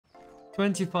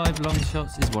25 long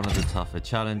shots is one of the tougher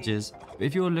challenges, but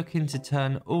if you're looking to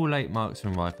turn all 8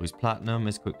 marksman rifles platinum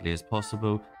as quickly as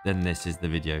possible, then this is the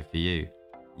video for you.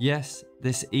 Yes,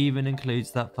 this even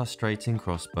includes that frustrating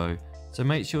crossbow, so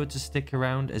make sure to stick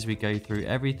around as we go through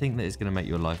everything that is going to make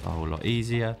your life a whole lot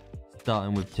easier,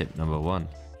 starting with tip number 1.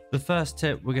 The first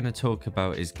tip we're going to talk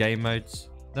about is game modes.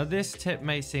 Now this tip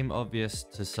may seem obvious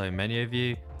to so many of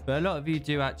you, but a lot of you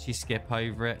do actually skip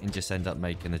over it and just end up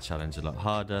making the challenge a lot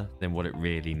harder than what it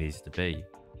really needs to be.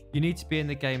 You need to be in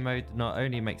the game mode that not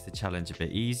only makes the challenge a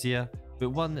bit easier, but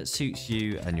one that suits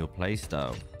you and your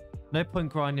playstyle. No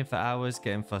point grinding for hours,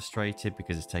 getting frustrated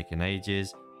because it's taken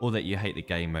ages, or that you hate the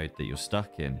game mode that you're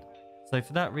stuck in. So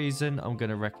for that reason, I'm going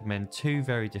to recommend 2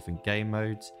 very different game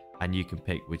modes, and you can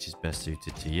pick which is best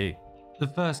suited to you. The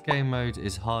first game mode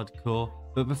is hardcore,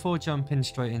 but before jumping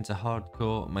straight into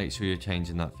hardcore, make sure you're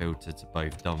changing that filter to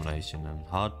both domination and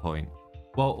hardpoint,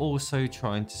 while also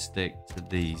trying to stick to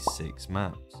these 6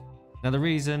 maps. Now the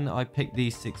reason I picked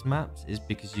these 6 maps is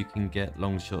because you can get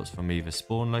long shots from either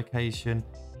spawn location,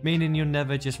 meaning you're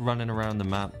never just running around the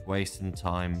map wasting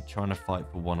time trying to fight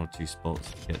for 1 or 2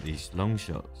 spots to get these long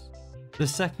shots. The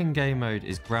second game mode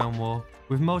is ground war.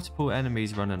 With multiple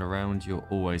enemies running around, you'll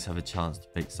always have a chance to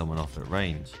pick someone off at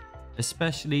range,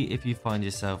 especially if you find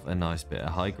yourself a nice bit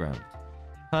of high ground.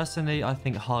 Personally, I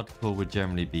think hardcore would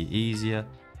generally be easier,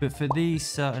 but for these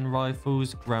certain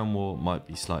rifles, ground war might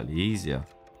be slightly easier.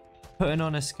 Putting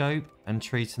on a scope and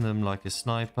treating them like a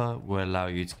sniper will allow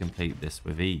you to complete this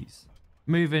with ease.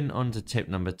 Moving on to tip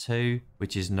number 2,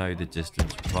 which is know the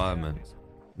distance requirements.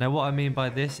 Now what I mean by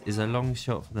this is a long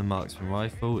shot for the marksman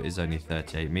rifle is only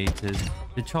 38 meters,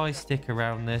 so try stick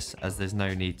around this as there's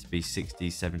no need to be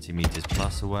 60-70 meters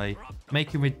plus away,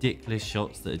 making ridiculous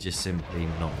shots that are just simply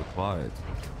not required.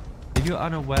 If you're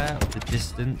unaware of the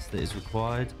distance that is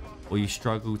required, or you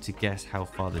struggle to guess how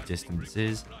far the distance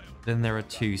is, then there are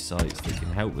 2 sites that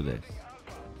can help with this.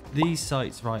 These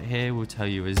sites right here will tell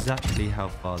you exactly how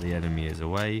far the enemy is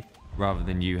away, rather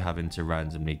than you having to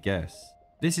randomly guess.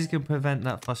 This is going to prevent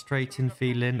that frustrating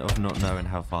feeling of not knowing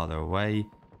how far they're away,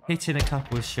 hitting a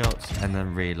couple of shots and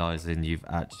then realising you've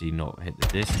actually not hit the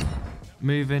distance.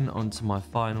 Moving on to my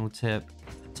final tip.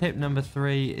 Tip number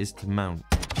 3 is to mount.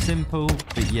 Simple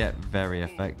but yet very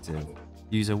effective.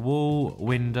 Use a wall,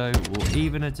 window or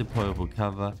even a deployable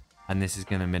cover, and this is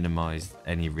going to minimise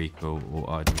any recoil or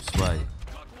idle sway.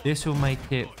 This will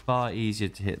make it far easier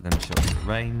to hit them shots at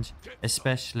range,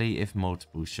 especially if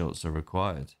multiple shots are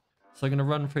required. So I'm going to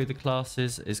run through the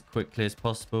classes as quickly as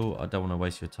possible. I don't want to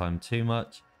waste your time too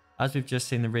much. As we've just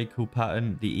seen the recoil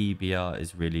pattern, the EBR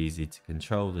is really easy to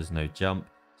control. There's no jump,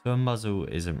 so a muzzle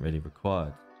isn't really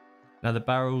required. Now the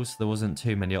barrels, there wasn't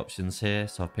too many options here,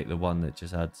 so I picked the one that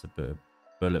just adds a bit of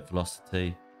bullet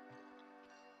velocity.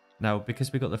 Now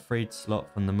because we got the freed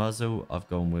slot from the muzzle, I've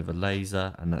gone with a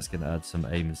laser, and that's going to add some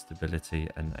aim and stability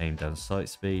and aim down sight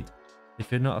speed. If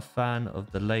you're not a fan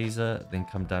of the laser, then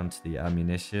come down to the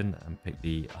ammunition and pick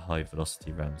the high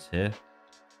velocity rounds here.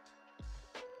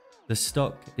 The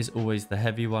stock is always the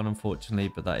heavy one,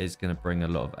 unfortunately, but that is going to bring a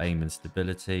lot of aim and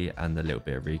stability, and a little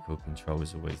bit of recoil control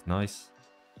is always nice.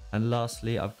 And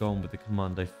lastly, I've gone with the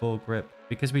Commando foregrip.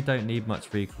 Because we don't need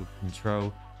much recoil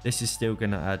control, this is still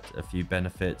going to add a few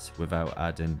benefits without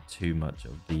adding too much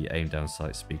of the aim down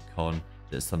sight speed con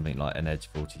that something like an Edge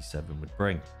 47 would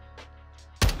bring.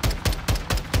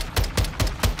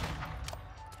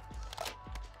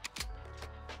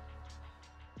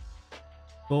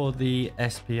 For the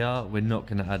SPR, we're not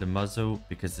going to add a muzzle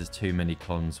because there's too many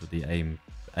cons with the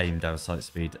aim down sight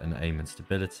speed and aim and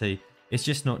stability. It's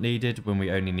just not needed when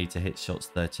we only need to hit shots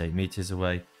 38 meters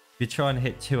away. If you're trying to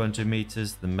hit 200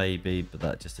 meters, then maybe, but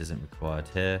that just isn't required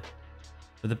here.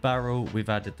 For the barrel, we've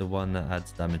added the one that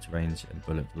adds damage range and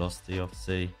bullet velocity,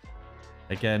 obviously.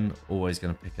 Again, always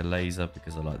going to pick a laser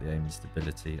because I like the aim and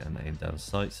stability and aim down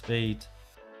sight speed.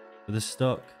 For the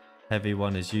stock, heavy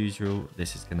one as usual.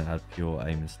 This is going to add pure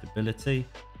aim and stability.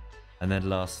 And then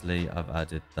lastly, I've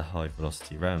added the high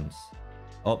velocity rounds.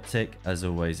 Optic, as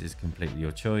always, is completely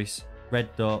your choice.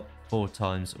 Red dot, 4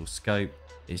 times, or scope.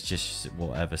 It's just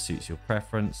whatever suits your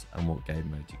preference and what game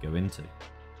mode you go into.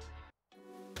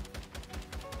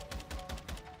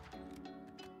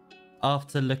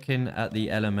 After looking at the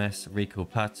LMS recoil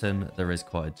pattern, there is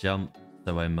quite a jump,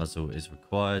 so a muzzle is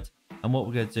required. And what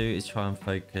we're going to do is try and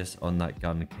focus on that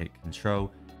gun kick control.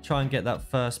 Try and get that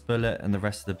first bullet and the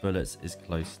rest of the bullets as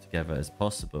close together as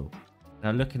possible.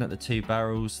 Now looking at the 2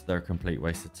 barrels, they're a complete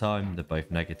waste of time. They're both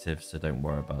negative, so don't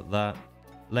worry about that.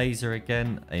 Laser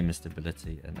again, aim and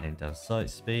stability and aim down sight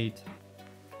speed.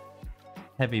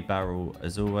 Heavy barrel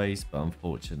as always, but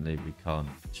unfortunately we can't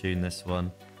tune this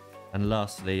one. And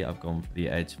lastly, I've gone for the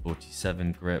Edge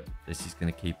 47 grip. This is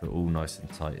going to keep it all nice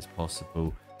and tight as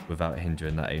possible without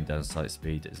hindering that aim down sight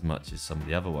speed as much as some of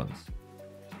the other ones.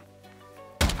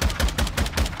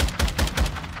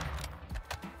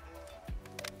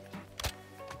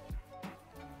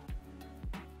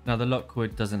 Now the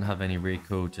Lockwood doesn't have any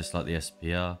recoil, just like the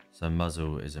SPR, so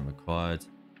muzzle isn't required.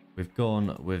 We've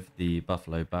gone with the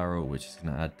Buffalo barrel, which is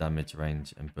going to add damage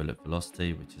range and bullet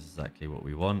velocity, which is exactly what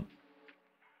we want.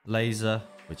 Laser,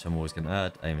 which I'm always going to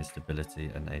add, aim and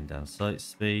stability and aim down sight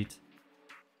speed.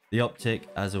 The optic,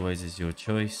 as always, is your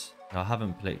choice. Now I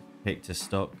haven't picked a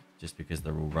stock just because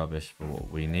they're all rubbish for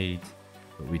what we need,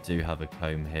 but we do have a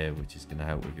comb here, which is going to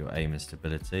help with your aim and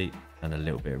stability and a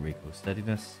little bit of recoil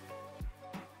steadiness.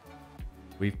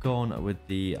 We've gone with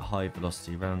the high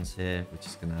velocity rounds here, which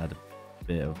is going to add a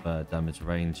bit of damage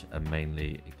range and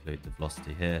mainly include the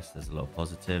velocity here, so there's a lot of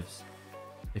positives.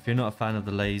 If you're not a fan of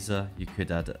the laser, you could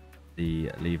add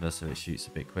the lever so it shoots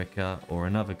a bit quicker, or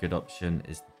another good option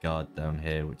is the guard down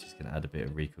here, which is going to add a bit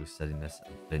of recoil steadiness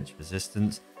and flinch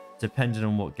resistance. Depending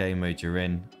on what game mode you're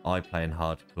in, I play in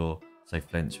hardcore, so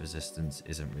flinch resistance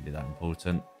isn't really that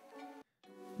important.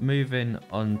 Moving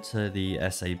on to the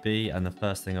SAB, and the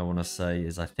first thing I want to say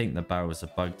is I think the barrels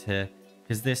are bugged here,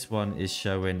 because this one is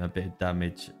showing a bit of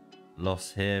damage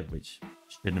loss here, which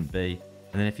shouldn't be.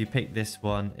 And then if you pick this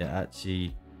one, it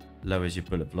actually lowers your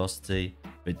bullet velocity,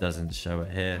 but it doesn't show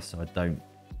it here, so I don't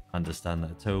understand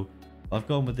that at all. I've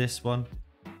gone with this one,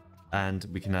 and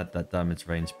we can add that damage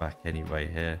range back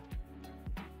anyway here.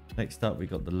 Next up, we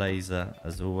got the laser,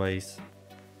 as always.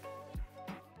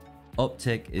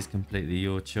 Optic is completely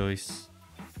your choice.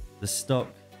 The stock,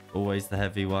 always the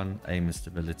heavy one, aim and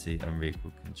stability and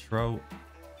recoil control.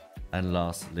 And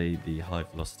lastly, the high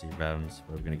velocity rounds,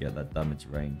 where we're going to get that damage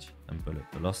range and bullet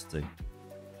velocity.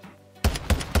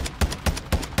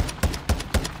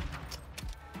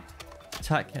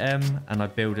 TAQ-M, and I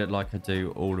build it like I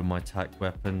do all of my TAQ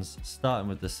weapons, starting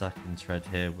with the second tread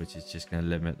here, which is just going to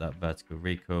limit that vertical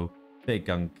recoil, bit of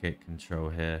gun kick control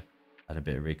here, and a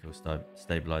bit of recoil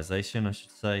stabilization, I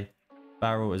should say.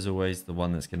 Barrel is always the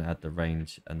one that's going to add the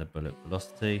range and the bullet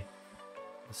velocity.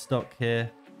 The stock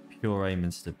here, pure aim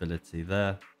and stability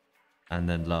there. And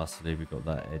then lastly, we've got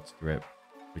that edge grip,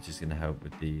 which is going to help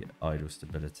with the idle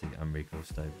stability and recoil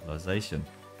stabilization.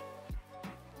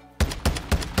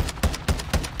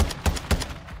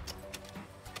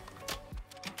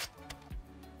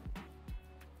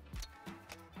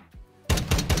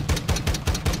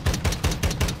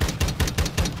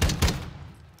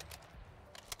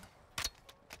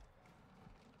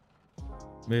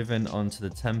 Moving on to the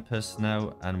Tempus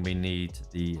now, and we need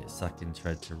the second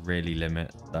tread to really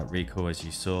limit that recoil. As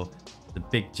you saw, the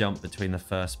big jump between the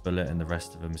first bullet and the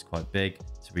rest of them is quite big,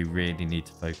 so we really need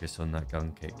to focus on that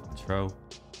gun kick control.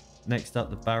 Next up,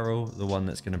 the barrel, the one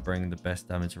that's going to bring the best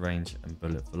damage range and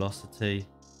bullet velocity.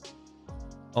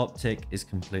 Optic is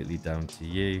completely down to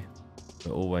you,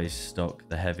 but always stock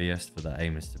the heaviest for the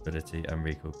aim and stability and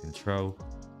recoil control.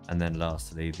 And then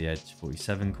lastly, the Edge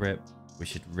 47 grip, which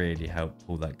should really help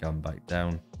pull that gun back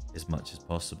down as much as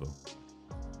possible.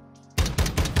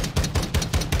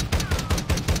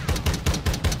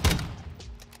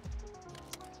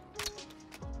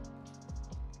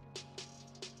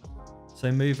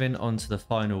 So moving on to the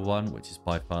final one, which is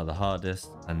by far the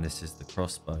hardest, and this is the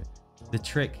crossbow. The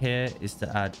trick here is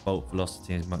to add bolt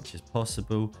velocity as much as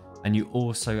possible, and you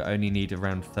also only need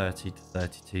around 30 to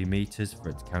 32 meters for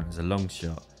it to count as a long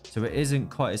shot, so it isn't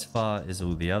quite as far as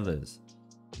all the others.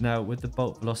 Now with the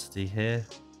bolt velocity here,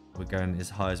 we're going as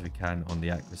high as we can on the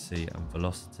accuracy and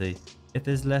velocity. If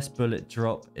there's less bullet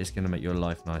drop, it's going to make your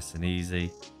life nice and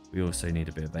easy. We also need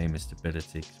a bit of aim and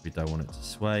stability because we don't want it to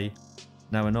sway.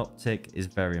 Now an optic is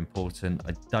very important.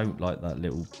 I don't like that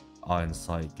little iron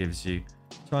sight it gives you.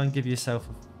 Try and give yourself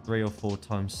a 3 or 4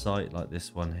 times sight like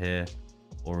this one here,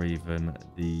 or even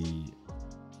the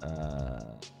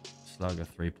Slugger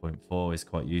 3.4 is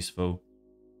quite useful.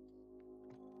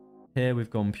 Here we've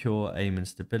gone pure aim and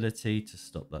stability to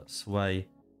stop that sway,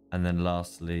 and then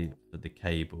lastly for the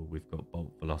cable we've got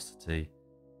bolt velocity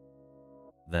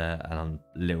there and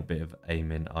a little bit of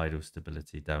aim and idle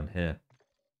stability down here.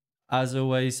 As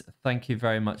always, thank you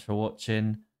very much for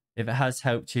watching. If it has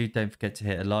helped you, don't forget to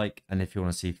hit a like, and if you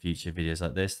want to see future videos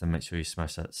like this, then make sure you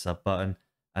smash that sub button,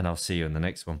 and I'll see you in the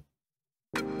next one.